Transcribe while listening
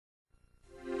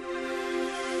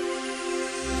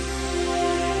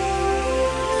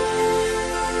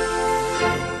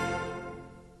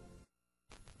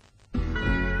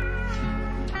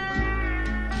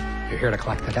here to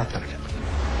collect the death benefit.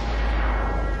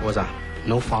 It was a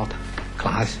no-fault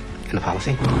clause in the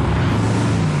policy.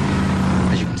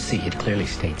 As you can see, it clearly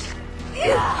states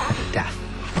that the death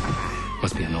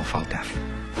must be a no-fault death.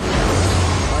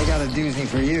 I got a doozy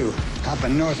for you. Up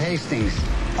in North Hastings.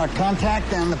 Our contact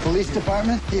down the police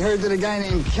department, he heard that a guy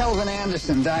named Kelvin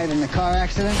Anderson died in a car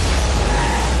accident.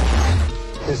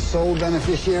 His sole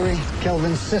beneficiary,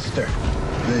 Kelvin's sister.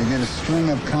 They get a string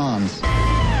of cons.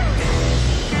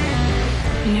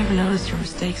 You never notice your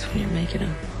mistakes when you're making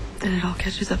them. Then it all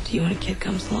catches up to you when a kid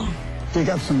comes along. Dig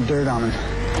up some dirt on him.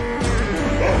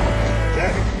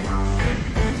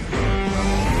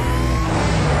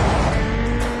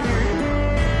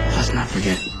 Let's not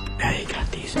forget how you got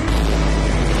these. Where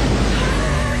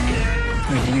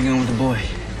are you going with the boy?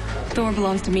 Thor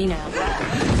belongs to me now. You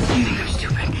think I'm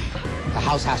stupid? The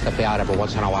house has to pay out every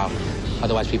once in a while.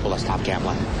 Otherwise, people will stop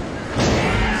gambling.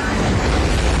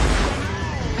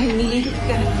 I need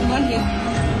that money.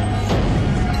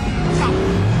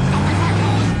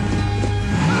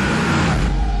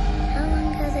 How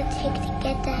long does it take to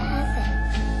get to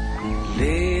heaven?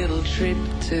 Little trip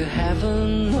to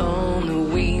heaven on the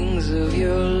wings of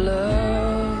your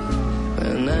love.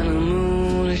 And then the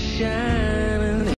moon is shining.